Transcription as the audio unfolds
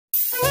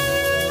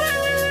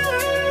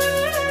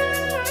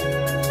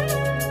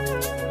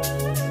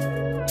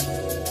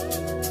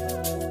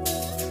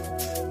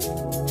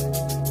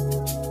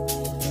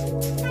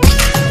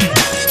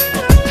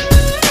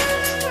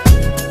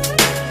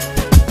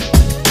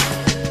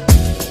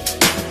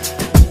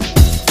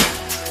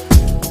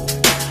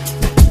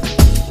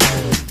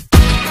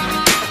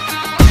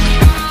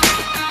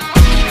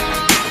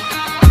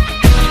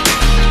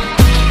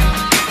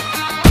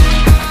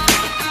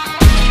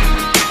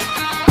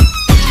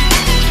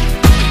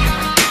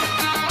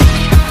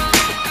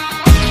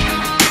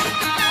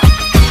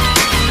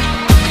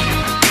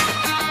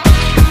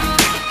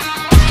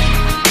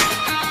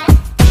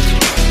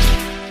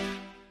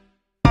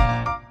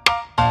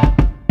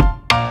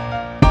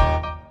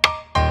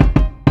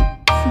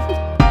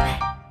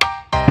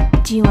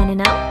Do you wanna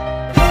know?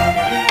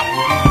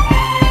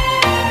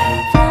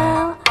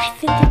 Well, I've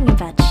been thinking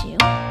about you,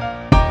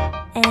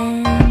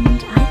 and I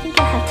think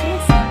I have to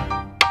listen,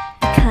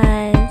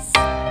 because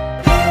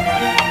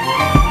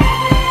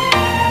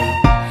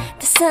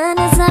the sun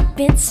is up,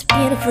 it's a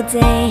beautiful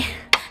day.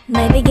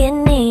 My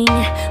beginning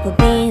will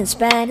be as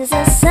bright as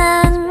the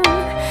sun.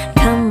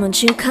 Come,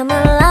 won't you come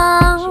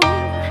along?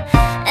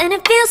 And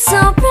it feels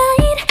so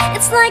bright,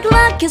 it's like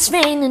luck is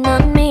raining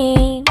on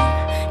me.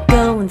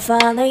 Go and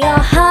follow your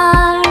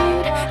heart,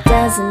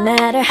 doesn't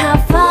matter how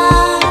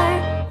far.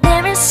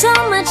 There is so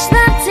much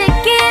love to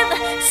give,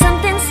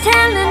 something's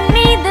telling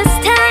me this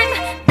time.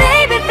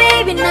 Baby,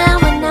 baby, now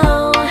I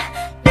know.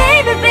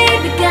 Baby,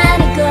 baby,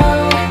 gotta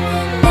go.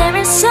 There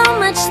is so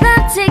much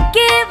love to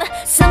give,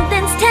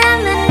 something's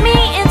telling me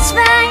it's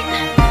right.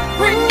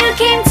 When you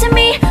came to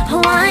me,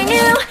 oh I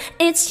knew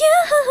it's you,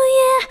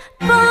 yeah,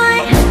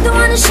 boy. The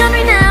one who showed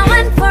me now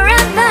and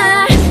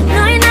forever.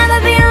 No, you'll never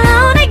be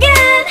alone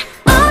again.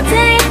 All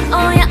day,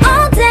 oh yeah,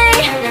 all day.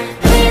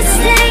 Please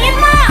stay in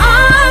my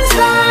arms,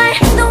 boy.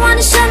 The one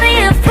who showed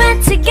me if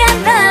we're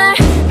together.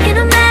 It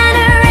don't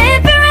matter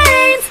if it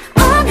rains.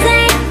 All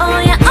day, oh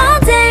yeah, all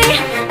day.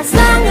 As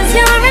long as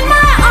you're in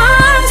my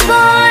arms,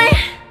 boy.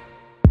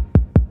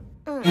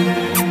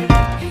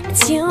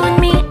 It's you and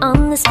me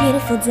on this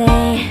beautiful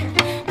day,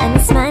 and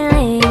it's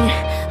smiling,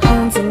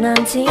 holding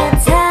on to you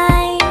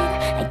tight.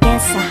 I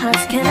guess our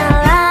hearts cannot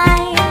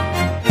lie,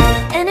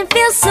 and it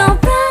feels so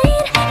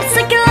bright. It's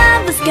like your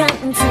love has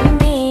gotten to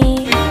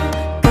me.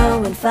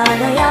 Go and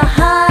follow your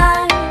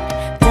heart,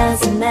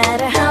 doesn't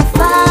matter how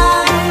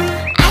far.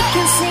 I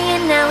can see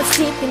it now, it's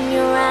deep in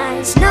your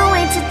eyes. No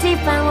way to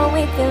define what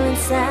we feel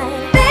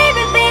inside.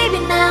 Baby, baby,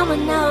 now I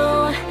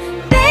know.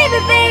 Baby,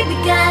 baby,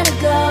 gotta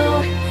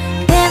go.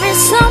 There is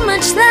so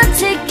much love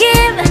to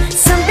give,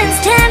 something's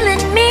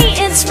telling me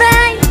it's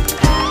right.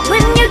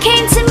 When you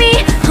came to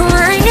me, oh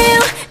I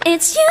knew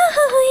it's you,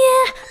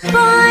 yeah,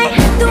 boy.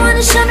 The one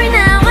who showed me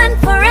now and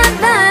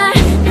forever.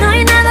 No,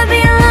 you'll never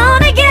be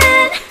alone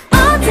again.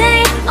 All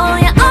day, oh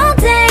yeah, all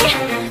day.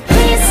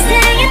 Please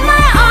stay in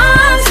my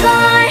arms,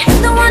 boy.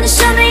 The one who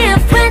showed me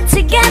if we're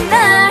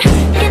together.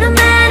 It don't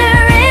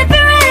matter if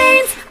it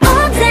rains.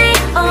 All day,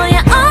 oh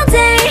yeah, all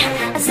day.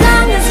 As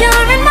long as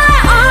you're in my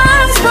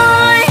arms,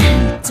 boy.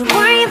 Don't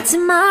worry about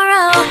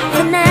tomorrow,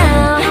 for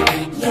now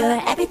you're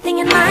everything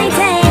in my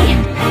day.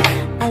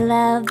 I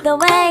love the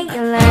way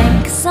you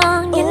like a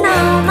song, you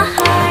know my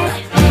heart.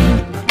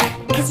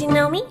 Cause you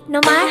know me, know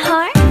my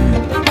heart.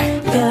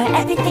 You're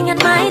everything in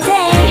my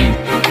day.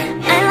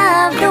 I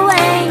love the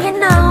way you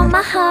know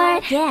my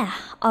heart. Yeah,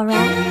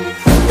 alright.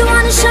 The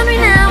one who showed me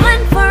now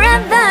and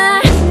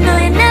forever. No,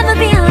 you'll never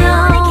be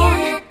alone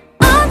again.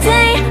 All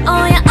day,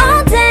 oh yeah,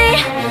 all day.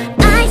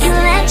 I can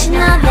let you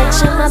know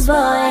that you're my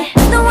boy.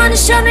 The one who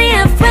showed me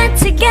if we're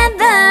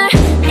together.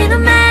 It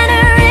don't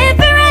matter if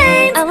it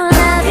rains. I will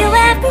love you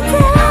every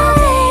day.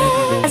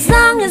 As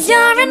long as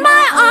you're in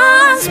my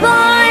arms,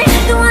 boy.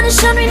 The one who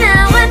showed me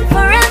now and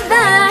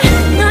forever.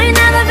 No, you'll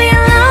never be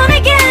alone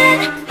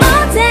again.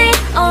 All day,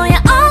 oh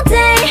yeah, all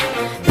day.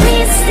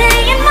 Please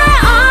stay in my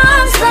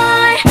arms,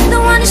 boy. The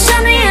one who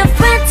showed me if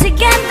we're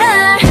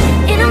together.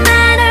 It don't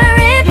matter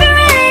if it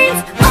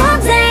rains. All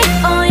day,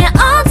 oh yeah,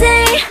 all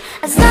day.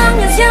 As long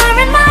as you're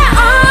in my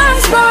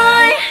arms,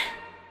 boy.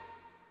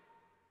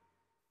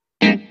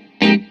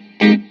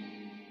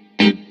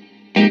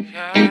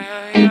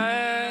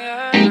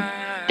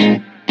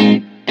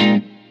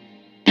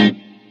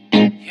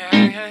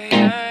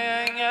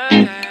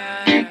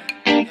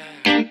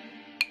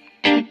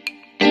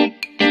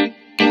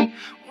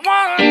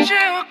 Won't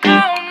you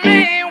call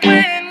me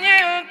when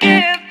you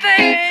get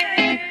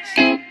this?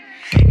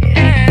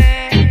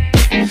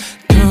 Yeah.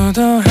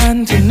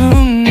 도도한 두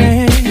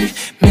눈에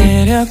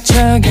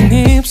매력적인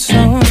입술.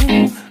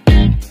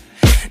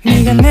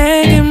 네가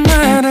내게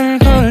말을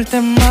걸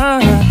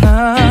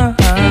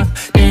때마다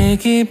내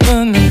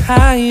기분은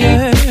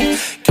higher.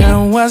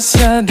 Girl, what's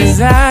your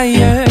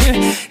desire?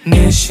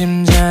 네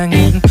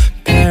심장은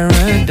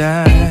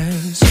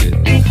paradise.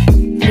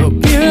 You're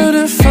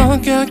beautiful,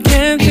 girl,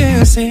 can't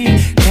you see?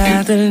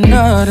 다들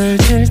너를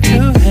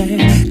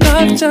질투해.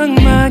 걱정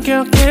마,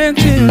 girl, can't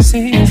you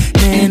see?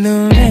 내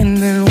눈엔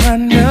늘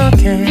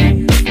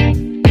완벽해.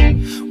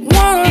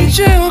 Won't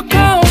you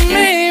call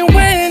me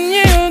when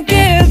you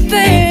get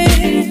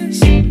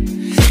this?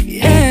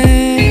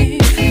 Yeah.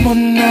 뭐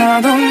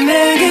나도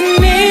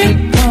내겐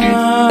이뻐.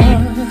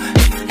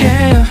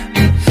 Yeah.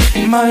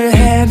 뭘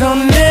해도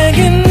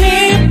내겐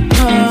이뻐.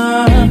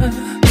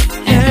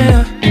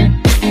 Yeah.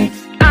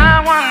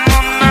 I want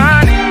more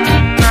money,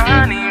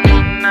 money,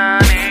 more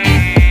money.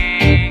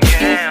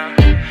 Yeah.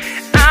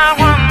 I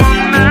want more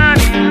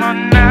money, more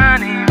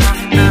money, more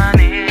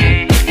money.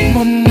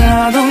 뭐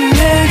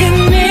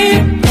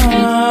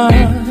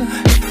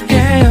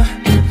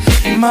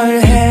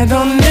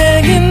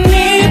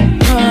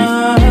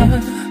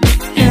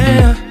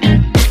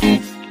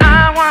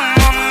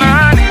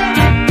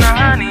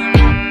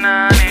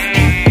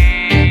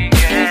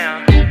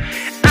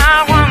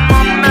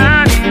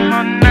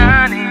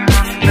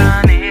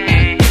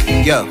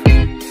yeah.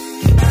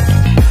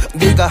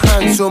 네가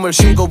한숨을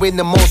쉬고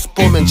있는 모습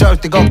보면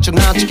절대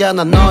걱정하지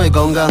않아 너의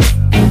건강.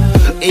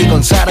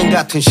 이건 사랑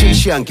같은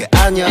시시한 게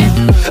아니야.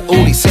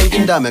 우리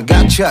생긴다면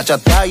같이 하자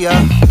다야.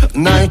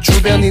 나의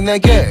주변이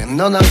내게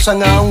넌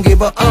항상 I don't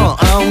give a I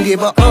don't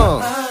give a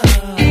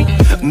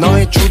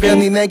너의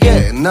주변이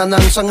내게 난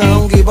항상 I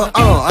don't give a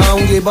I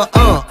don't give a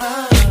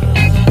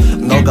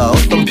너가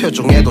어떤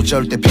표정에도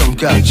절대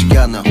평가하지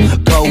않아.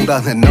 거울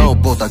안에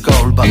너보다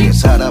거울 밖의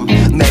사람.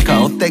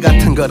 내가 어때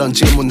같은 그런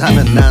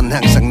질문하면 난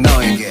항상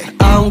너에게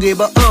I don't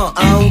give a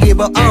I don't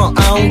give a I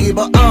don't give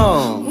a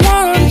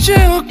Won't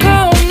you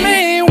call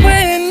me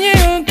when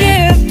you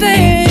get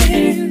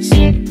this?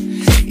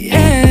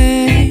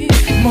 Yeah.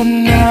 뭐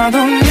나도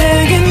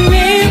내겐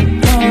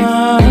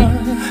미워.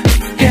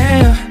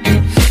 Yeah.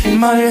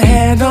 뭘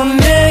해도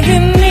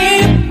내겐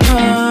미워.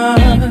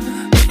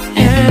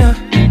 Yeah.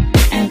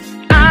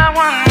 I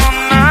want more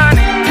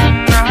money,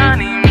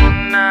 money, more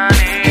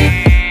money.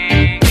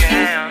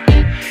 Yeah.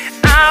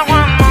 I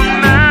want more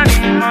money,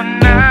 more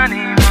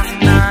money, more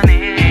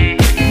money.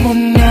 뭐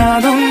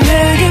나도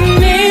내겐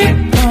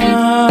미워.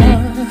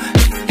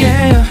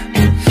 Yeah.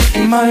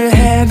 뭘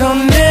해도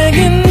내겐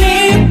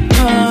미워.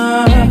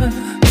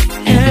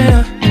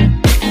 Yeah.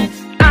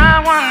 I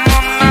want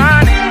more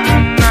money,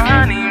 more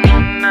money,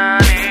 more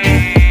money.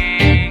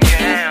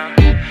 Yeah.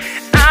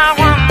 I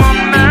want more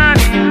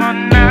money, more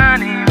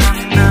money, more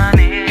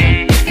money.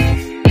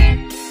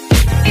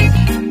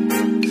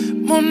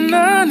 More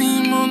money,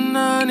 more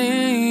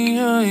money.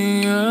 Yeah,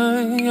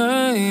 yeah,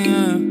 yeah,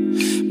 yeah.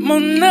 More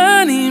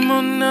money,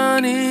 more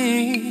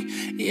money.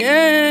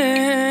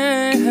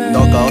 Yeah.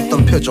 너가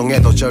어떤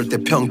표정에도 절대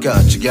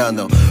평가하지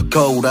않아.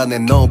 거울 안에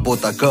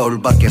너보다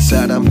거울 밖의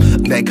사람.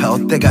 내가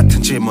어때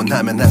같은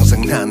질문하면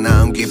항상 난 I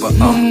don't give a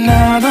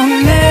나도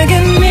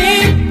내겐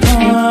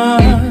미워.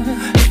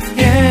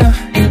 Yeah.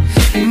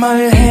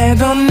 뭘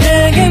해도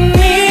내겐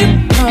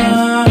미워.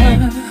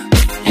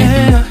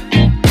 Yeah.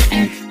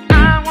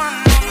 I want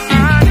more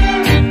money,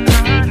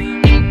 money,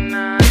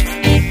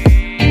 money.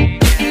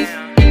 Yeah.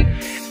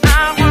 I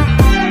want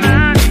more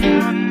money,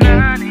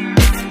 money,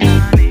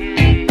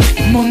 money.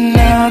 뭐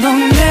나도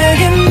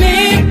내겐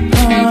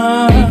미워.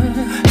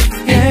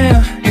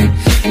 Yeah.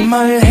 뭘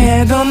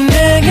해도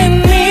내겐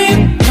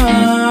미워.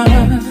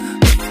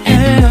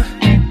 Yeah.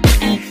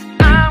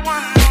 I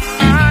want more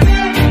money,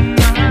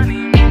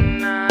 money,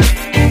 money.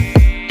 Yeah.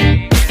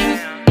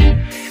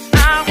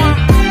 I want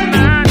more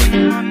money,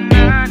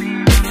 money,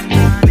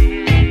 money.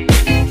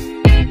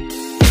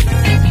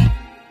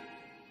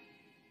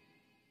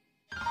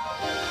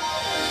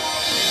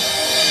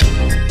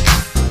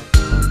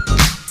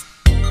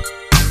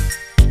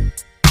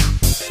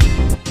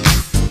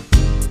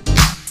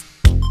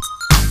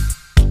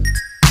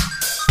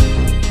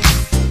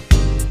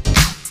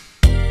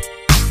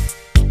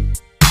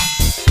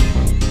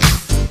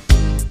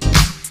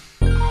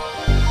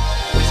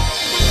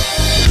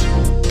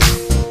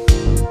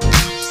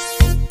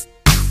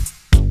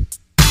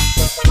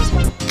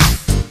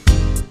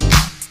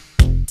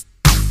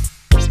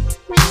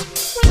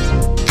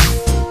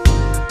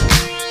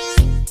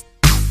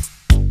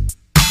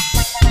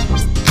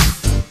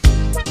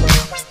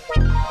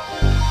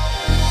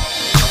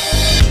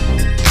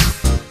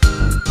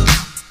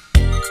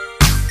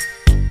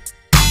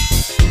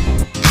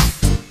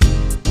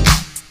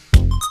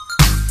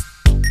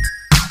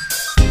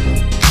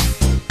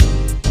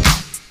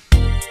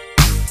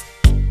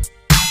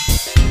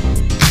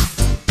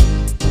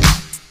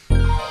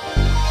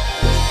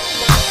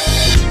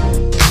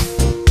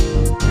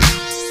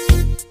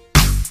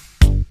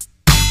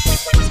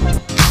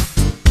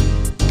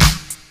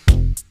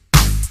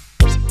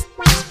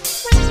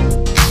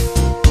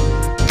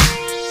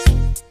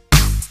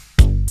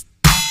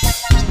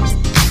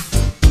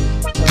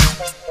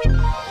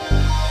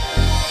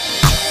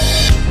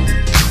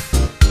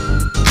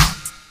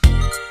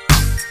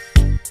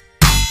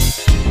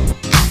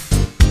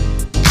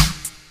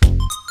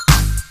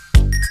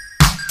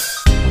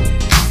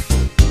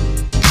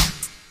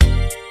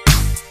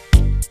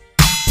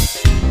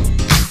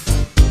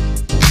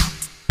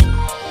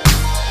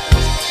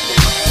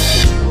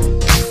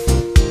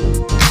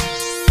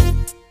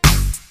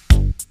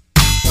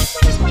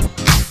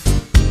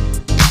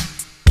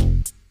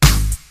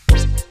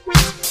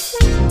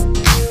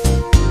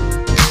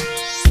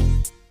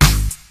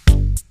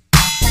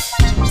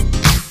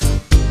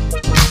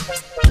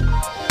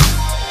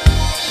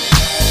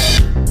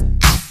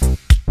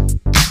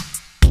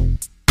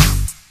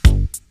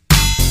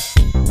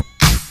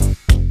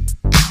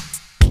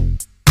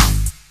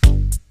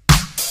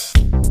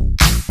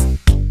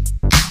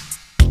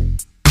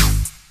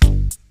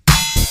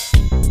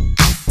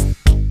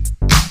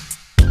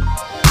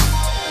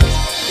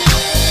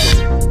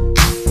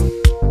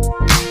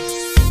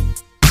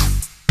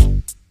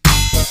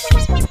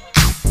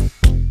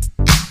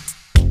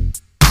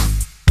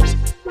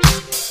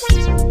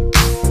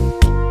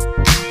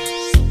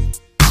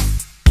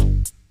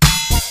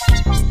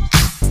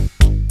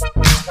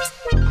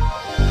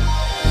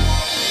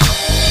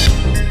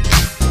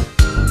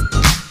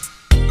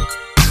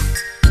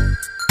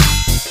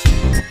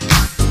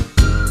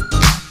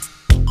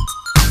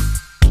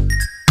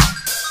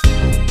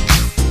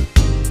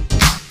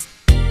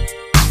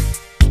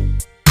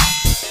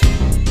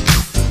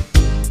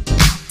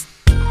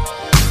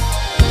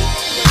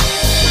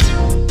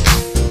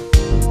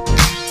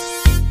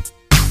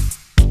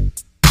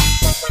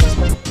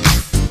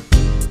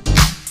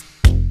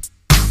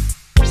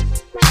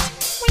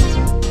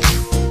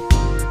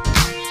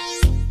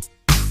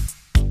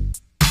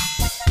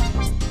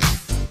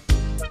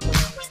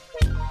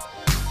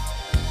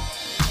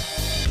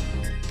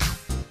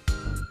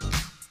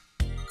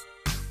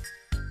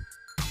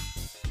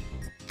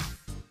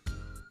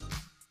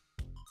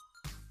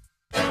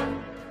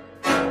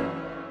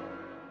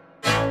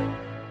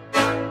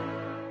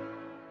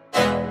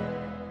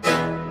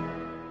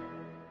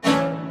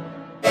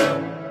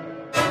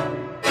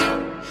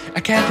 I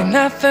can't think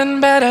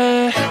nothing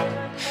better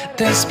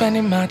than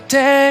spending my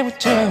day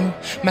with you.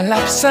 My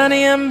life is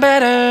sunny and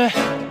better,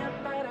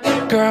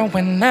 girl,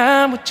 when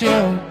I'm with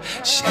you.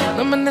 She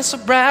illuminates so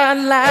bright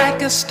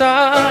like a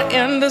star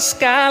in the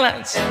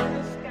skylines.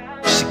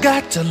 She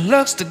got the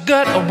looks, the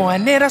good, oh boy, I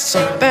need her so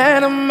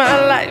bad in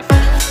my life.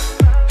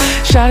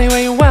 Shawty,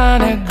 where you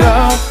wanna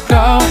go,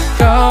 go,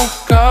 go,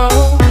 go?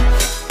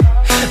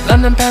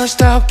 London, Paris,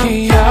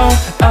 Tokyo,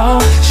 oh,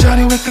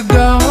 shawty, we could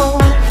go.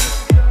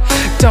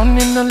 Don't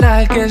need no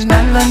luggage,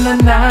 nah, nah, nah,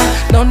 nah.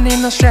 Don't need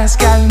no stress,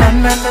 girl, nah,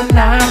 nah, nah,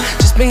 nah.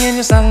 Just me and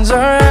you sounds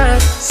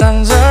alright,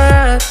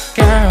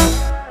 girl.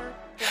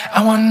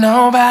 I want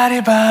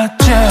nobody but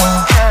you.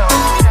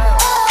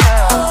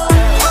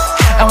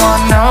 I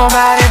want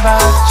nobody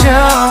but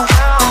you.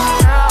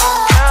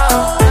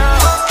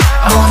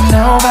 I want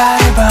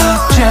nobody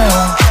but you.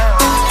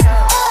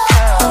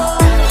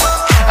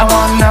 I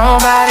want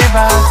nobody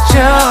but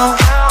you.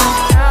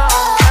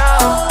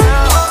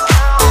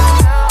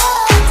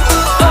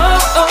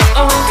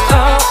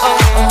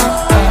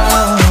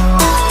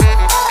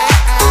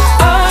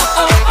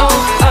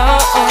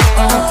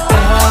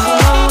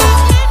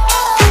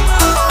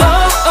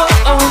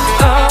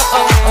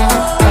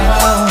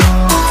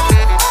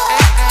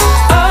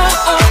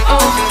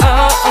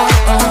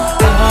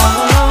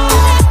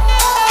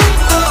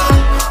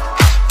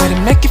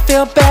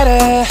 Feel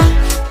better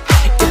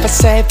if I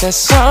say the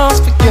songs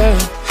for you.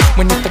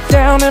 When you feel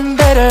down and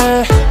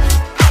bitter,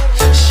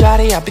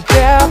 shawty, I'll be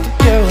there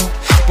for you.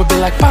 We'll be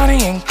like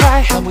Bonnie and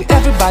Clyde, how we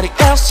everybody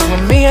else, you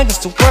and me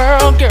against the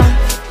world, girl.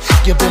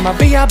 You'll be my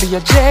B, I'll be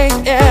your J,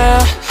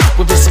 yeah.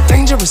 We'll be so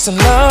dangerous in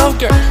love,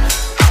 girl.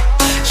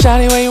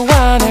 Shawty, where you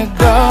wanna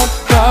go,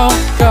 go,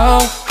 go,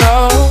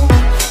 go?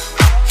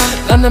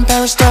 London,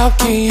 Paris,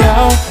 Tokyo,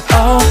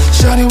 oh,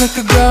 shawty, we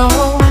could go.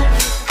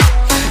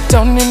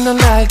 Don't need no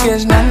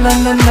luggage, nah, nah,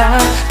 nah, nah.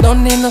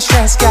 Don't need no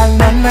stress, girl,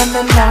 nah, nah,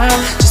 nah, nah.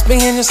 Just me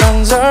and you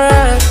sounds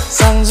alright,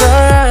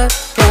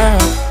 girl.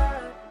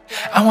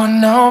 I want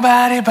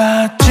nobody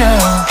but you.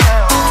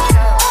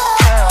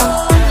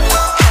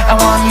 I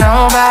want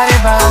nobody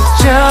but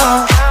you.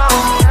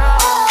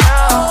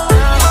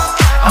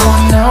 I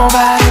want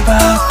nobody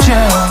but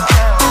you.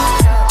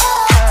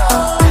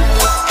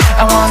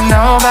 I want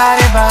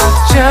nobody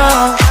but you.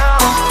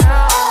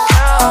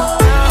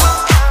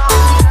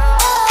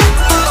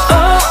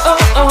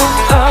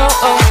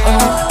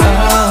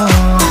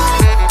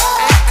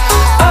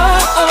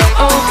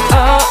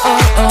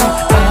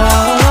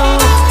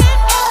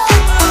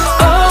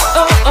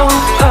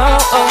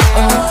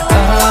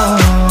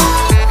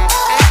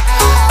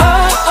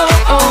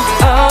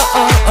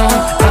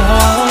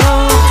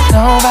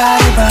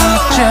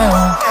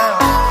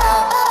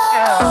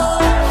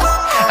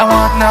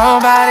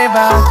 Nobody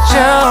but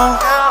you.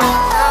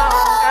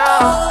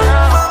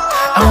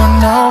 I want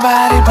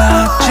nobody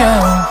but you.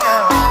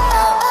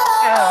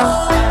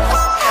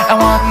 I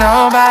want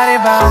nobody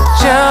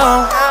but you.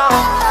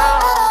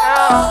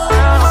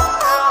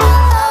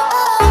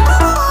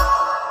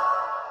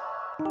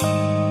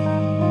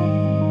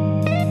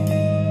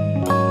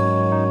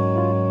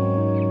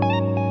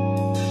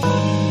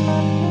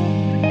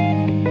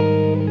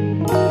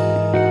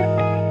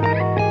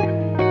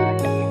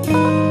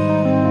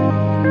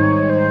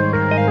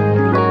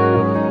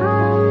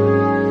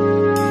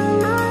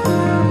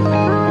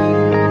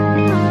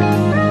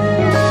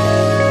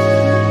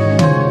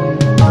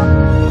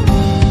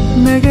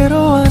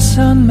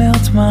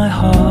 Melt my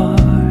heart.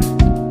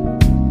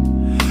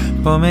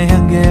 봄의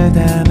향기를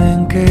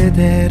담은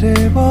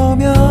그대를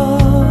보며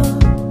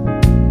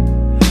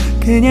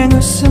그냥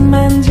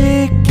웃음만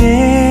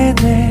짓게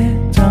돼.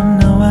 Don't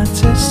know what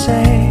to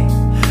say.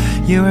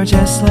 You were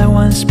just like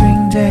one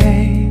spring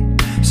day.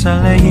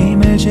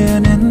 설레임을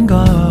주는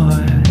걸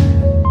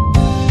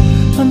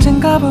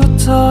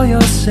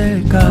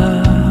언젠가부터였을까.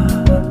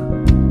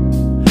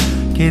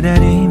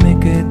 기다림의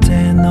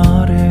끝에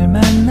너를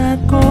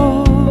만났고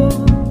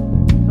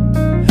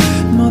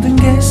모든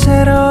게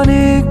새로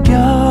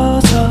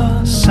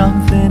느껴져.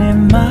 Something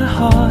in my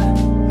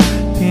heart.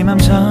 네 맘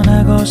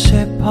전하고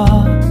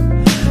싶어.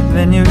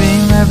 Then you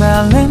ring my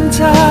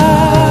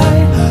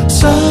valentine.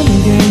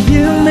 Sunny day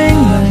you make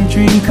my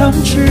dream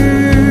come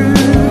true.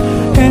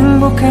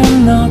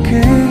 행복한 너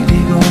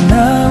그리고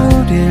나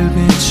우릴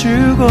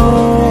비추고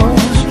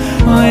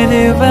With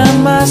you by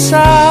my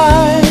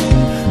side.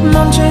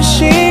 멈춘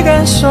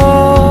시간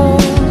속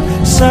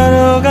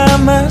서로가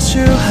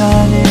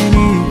마주하는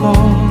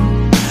이곳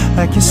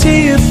I can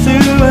see you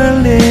through a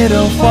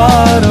little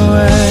far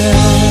away.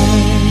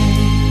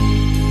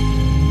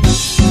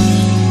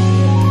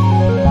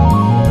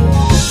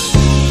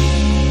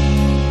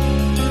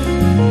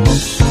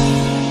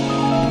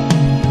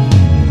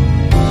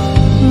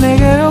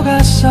 내게로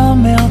가서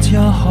melt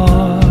your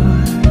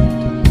heart.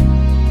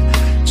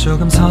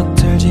 조금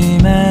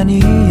서툴지만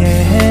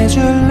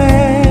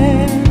이해해줄래.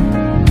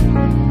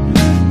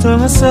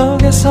 동화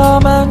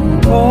속에서만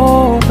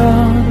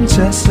보던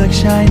Just like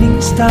shining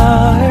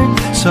star.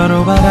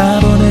 서로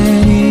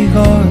바라보는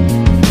이곳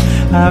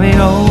I'll be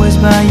always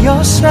by your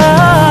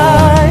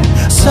side.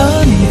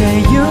 sunny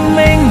day you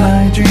make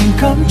my dream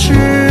come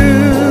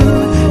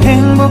true.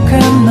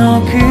 행복한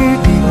너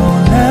그리고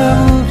나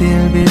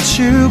우릴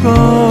비추고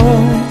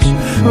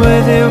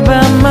With you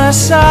by my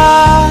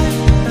side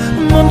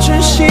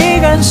멈춘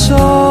시간 속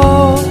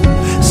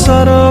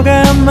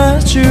서로가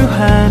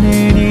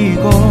마주하는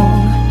이곳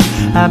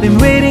I've been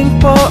waiting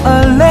for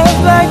a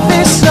love like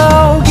this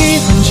So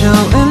기분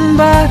좋은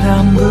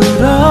바람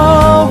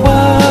불어와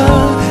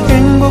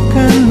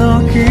행복한 너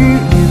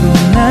그리고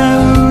나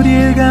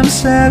우릴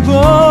감싸고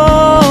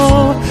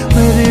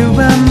With you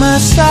by my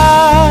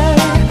side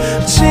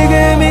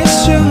지금 이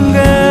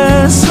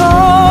순간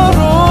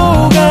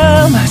서로가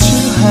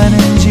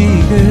마주하는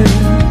지금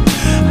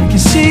I can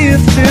see you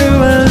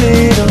through a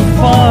little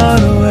far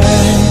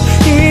away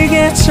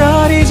이게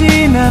철이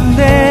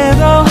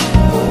지난데도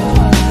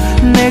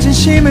내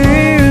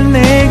진심을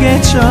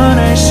내게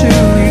전할 수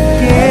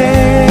있게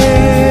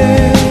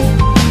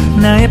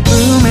나의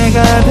품에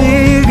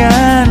가득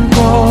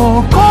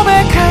안고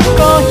고백할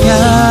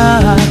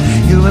거야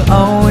You will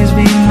always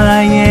be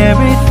my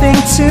everything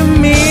to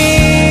me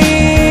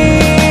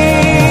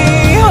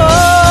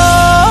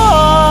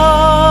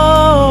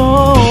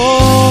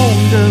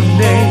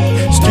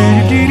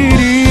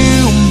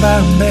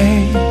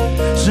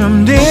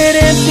Some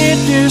didn't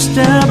do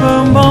stop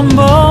bom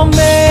bom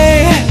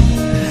babe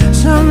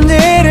Some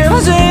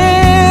didn't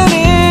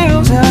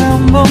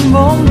bom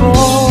bom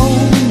bom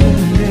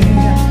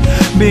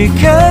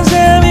Because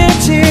I'm here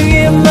to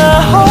give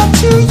my heart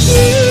to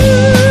you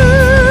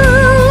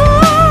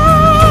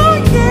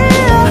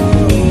Yeah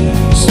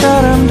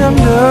Sa-dum dum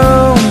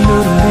dum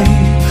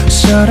dum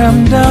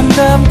Sa-dum dum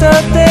dum da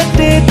da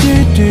da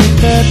da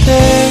da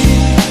da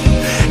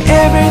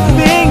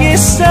Everything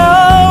is so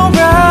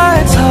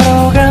right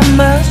서로가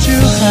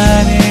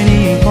마주하는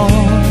이곳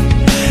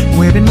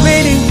We've been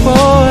waiting for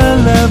a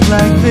love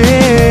like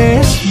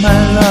this My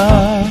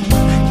love,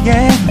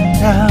 yeah,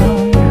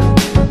 down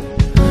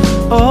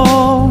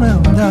Oh, no,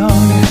 no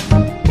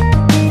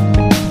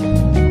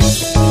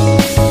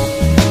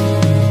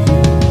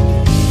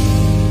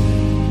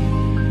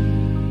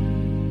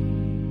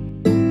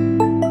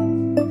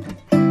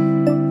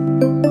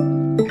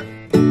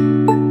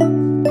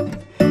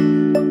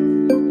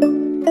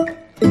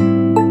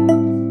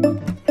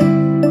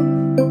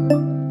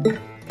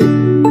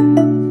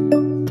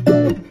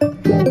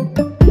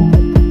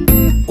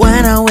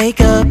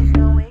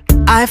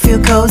I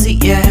feel cozy,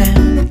 yeah.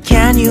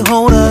 Can you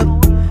hold up?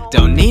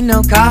 Don't need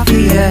no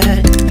coffee yet.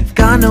 I've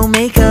got no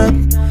makeup.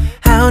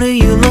 How do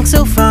you look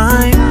so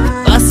fine?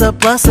 Bust up,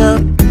 bust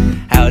up.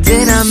 How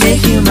did I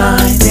make you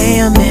mine? Stay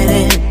a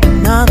minute,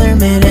 another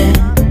minute.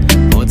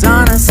 Hold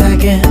on a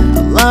second,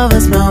 I love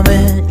this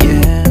moment,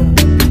 yeah.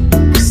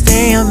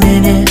 Stay a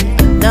minute,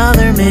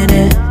 another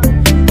minute.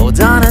 Hold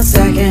on a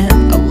second,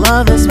 I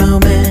love this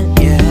moment,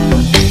 yeah.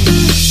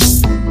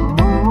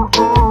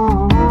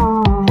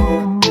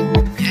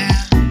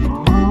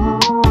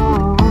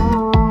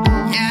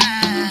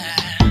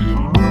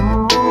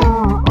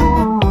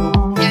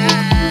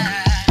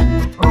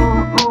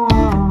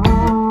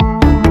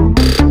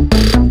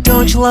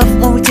 Don't you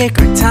love when we take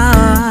our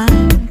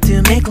time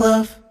to make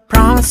love?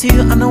 Promise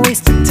you I'm not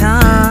wasting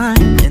time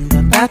in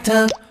the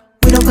bathtub.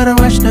 We don't gotta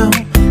rush, no.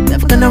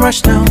 Never gonna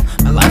rush, no.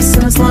 My life's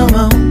in a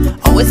slow-mo,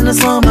 always in a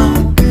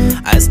slow-mo.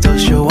 I still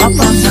show up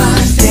on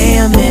time. Stay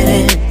a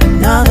minute,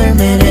 another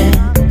minute.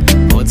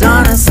 Hold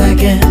on a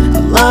second, I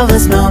love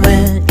this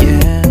moment,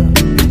 yeah.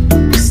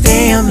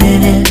 Stay a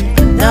minute,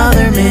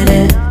 another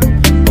minute.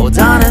 Hold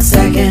on a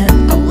second,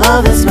 I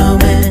love this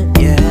moment,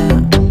 yeah.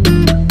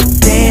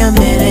 Stay a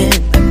minute,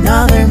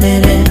 another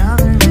minute.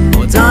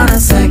 Hold on a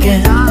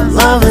second, I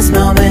love this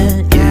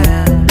moment,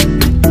 yeah.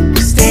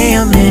 Stay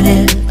a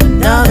minute,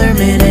 another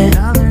minute.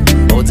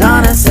 Hold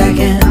on a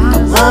second, I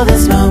love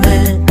this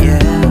moment, yeah.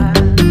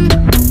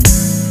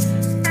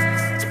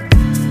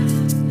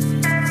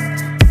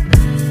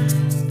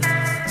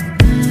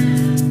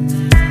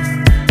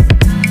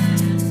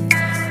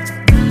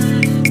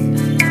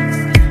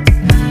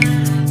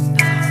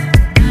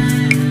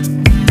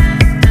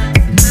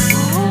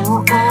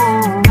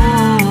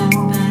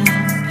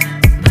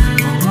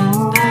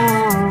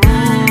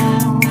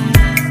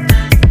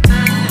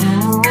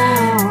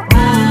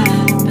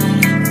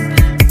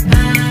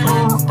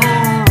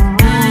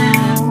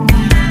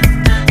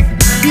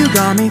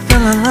 Got me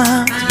feeling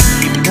loved,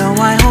 even though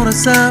I hold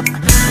us up.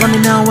 Let me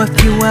know if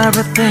you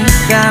ever think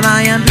that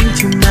I am being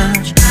too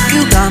much.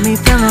 You got me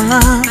feeling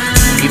loved,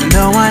 even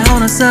though I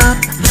hold us up.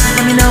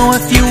 Let me know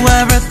if you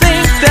ever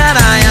think that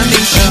I am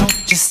being so.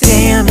 Just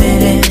stay a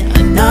minute,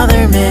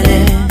 another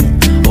minute.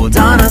 Hold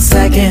on a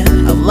second,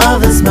 I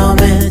love this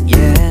moment,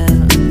 yeah.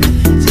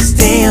 Just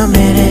stay a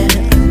minute,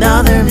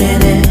 another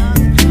minute.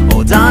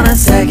 Hold on a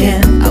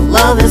second, I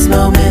love this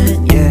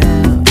moment, yeah.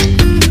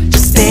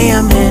 Just stay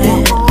a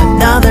minute,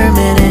 another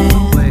minute.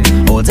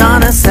 Hold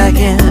on a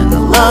second, I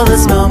love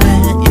this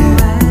moment,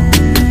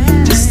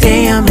 yeah. Just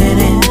stay a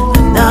minute,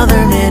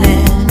 another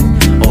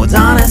minute. Hold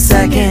on a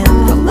second,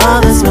 I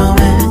love this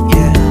moment,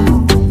 yeah.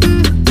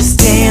 Just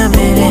stay a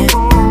minute.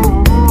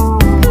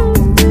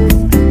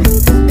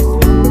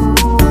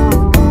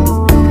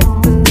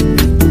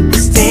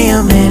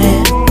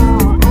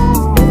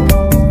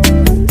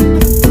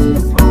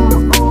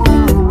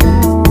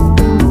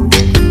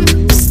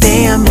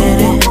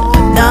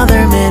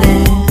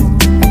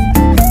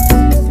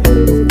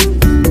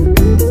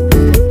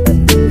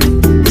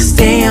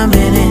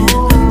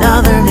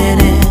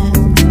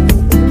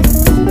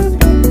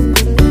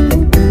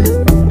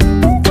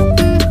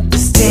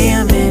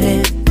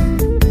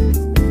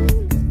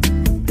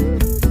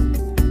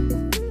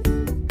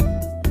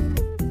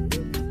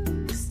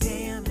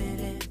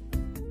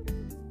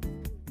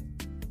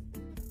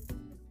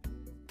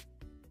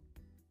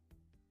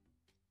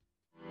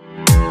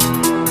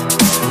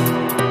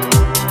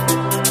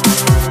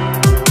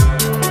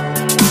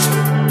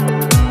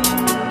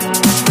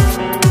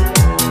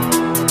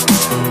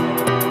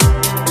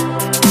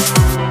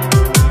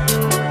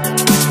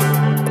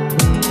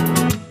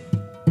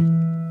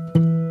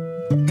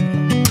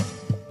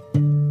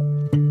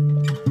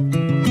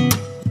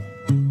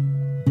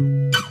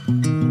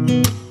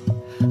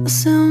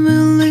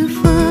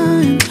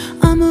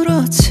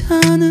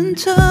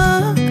 척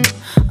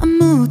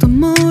아무도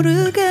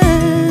모르게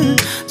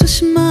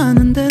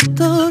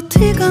조심하는데도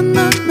티가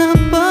났나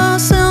봐.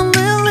 Sound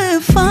really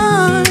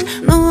fine.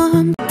 너와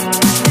함께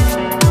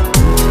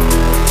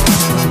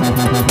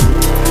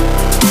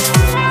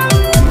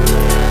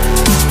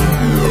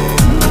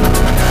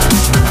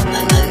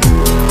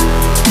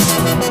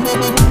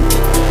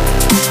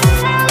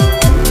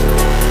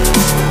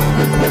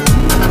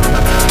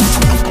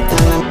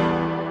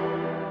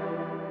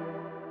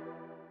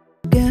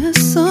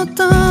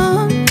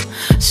했었던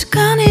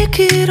시간이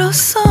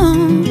길었어.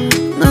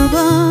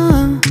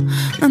 나봐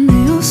난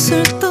네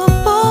옷을 또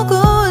보고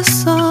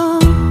있어.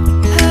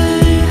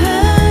 Hey,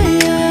 hey,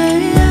 yeah,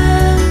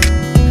 yeah.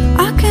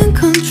 I can't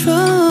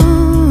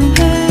control.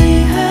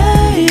 Hey,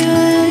 hey,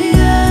 yeah,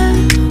 yeah.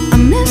 I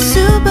miss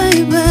you,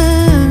 baby.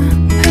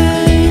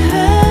 Hey,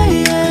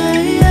 hey, yeah,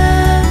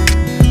 yeah.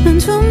 난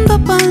좀 더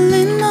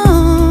빨리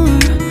널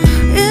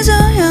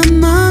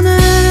잊어야만 해.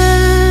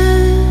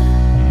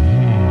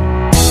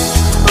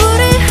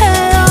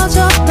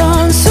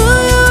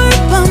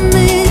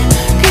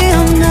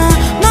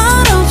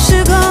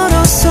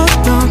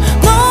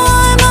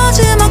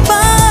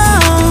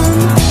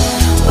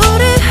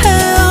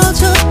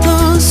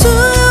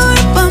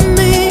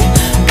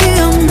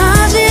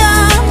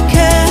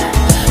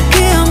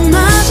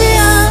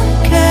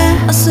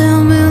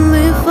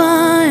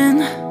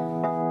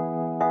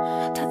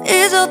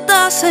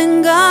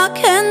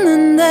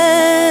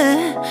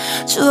 생각했는데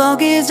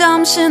추억이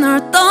잠시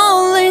널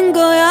떠올린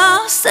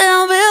거야.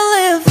 Still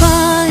believe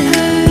fine.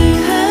 Hey,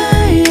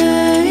 hey,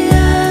 yeah,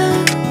 yeah.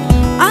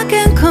 I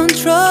can't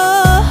control.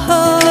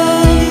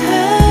 Hey,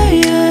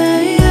 hey, yeah,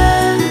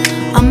 yeah.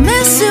 I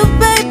miss you,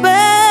 baby.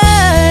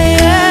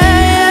 Yeah,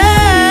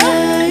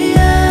 yeah,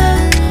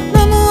 yeah.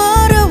 너무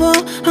어려워.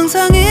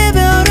 항상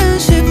이별은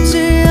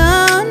쉽지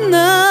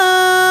않아.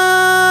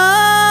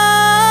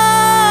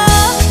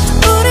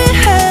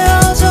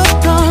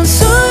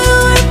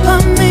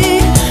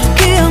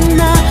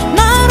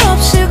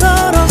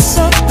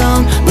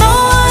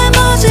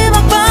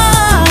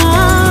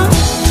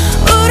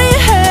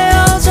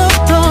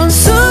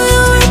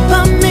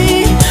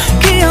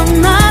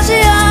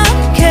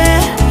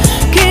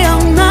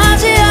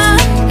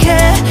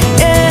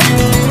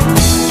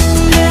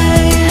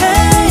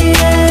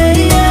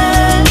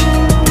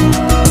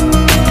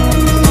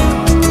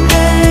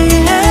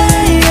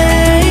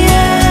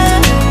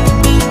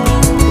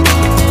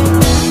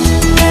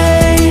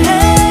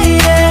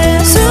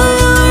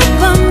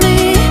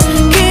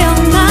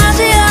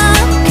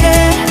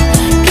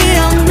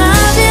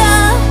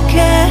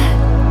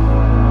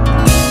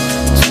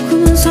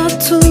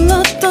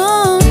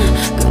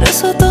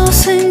 그래서 더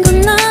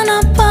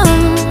생각나나 봐.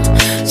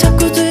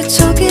 자꾸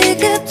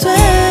뒤척이게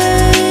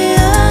돼.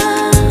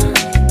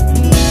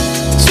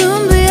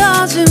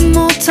 준비하지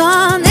못한